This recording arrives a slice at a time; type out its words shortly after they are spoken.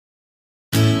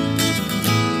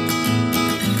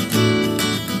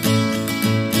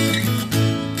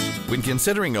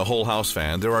considering a whole house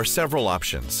fan, there are several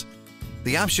options.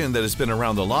 The option that has been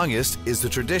around the longest is the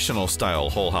traditional style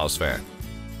whole house fan.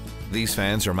 These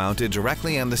fans are mounted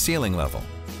directly on the ceiling level.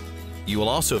 You will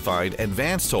also find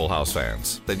advanced whole house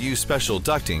fans that use special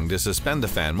ducting to suspend the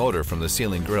fan motor from the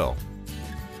ceiling grill.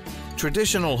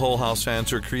 Traditional whole house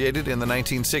fans were created in the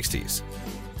 1960s.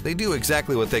 They do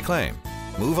exactly what they claim,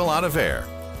 move a lot of air,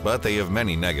 but they have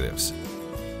many negatives.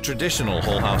 Traditional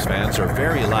whole house fans are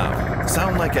very loud,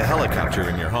 sound like a helicopter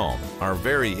in your home, are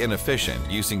very inefficient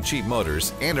using cheap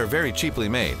motors, and are very cheaply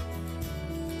made.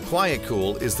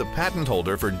 QuietCool is the patent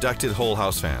holder for ducted whole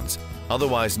house fans,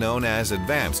 otherwise known as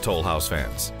advanced whole house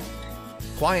fans.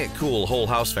 QuietCool Whole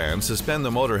House Fans suspend the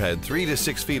motor head 3 to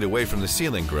 6 feet away from the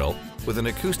ceiling grill with an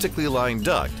acoustically lined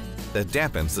duct that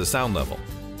dampens the sound level.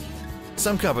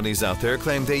 Some companies out there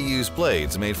claim they use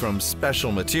blades made from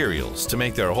special materials to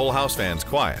make their whole house fans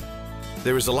quiet.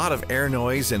 There is a lot of air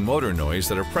noise and motor noise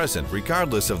that are present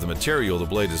regardless of the material the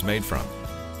blade is made from.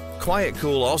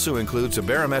 QuietCool also includes a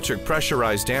barometric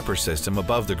pressurized damper system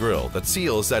above the grill that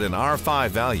seals at an R5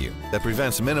 value that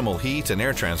prevents minimal heat and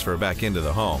air transfer back into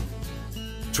the home.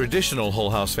 Traditional whole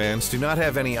house fans do not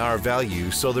have any R value,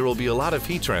 so there will be a lot of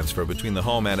heat transfer between the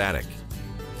home and attic.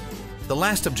 The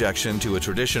last objection to a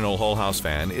traditional whole house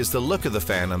fan is the look of the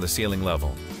fan on the ceiling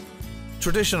level.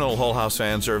 Traditional whole house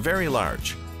fans are very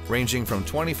large, ranging from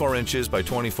 24 inches by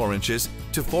 24 inches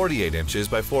to 48 inches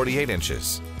by 48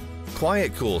 inches.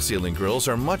 QuietCool ceiling grills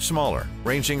are much smaller,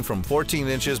 ranging from 14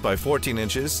 inches by 14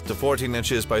 inches to 14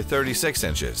 inches by 36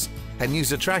 inches, and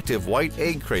use attractive white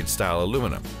egg crate style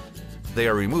aluminum. They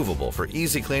are removable for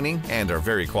easy cleaning and are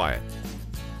very quiet.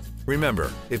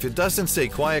 Remember, if it doesn't say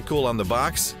QuietCool on the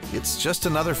box, it's just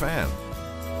another fan.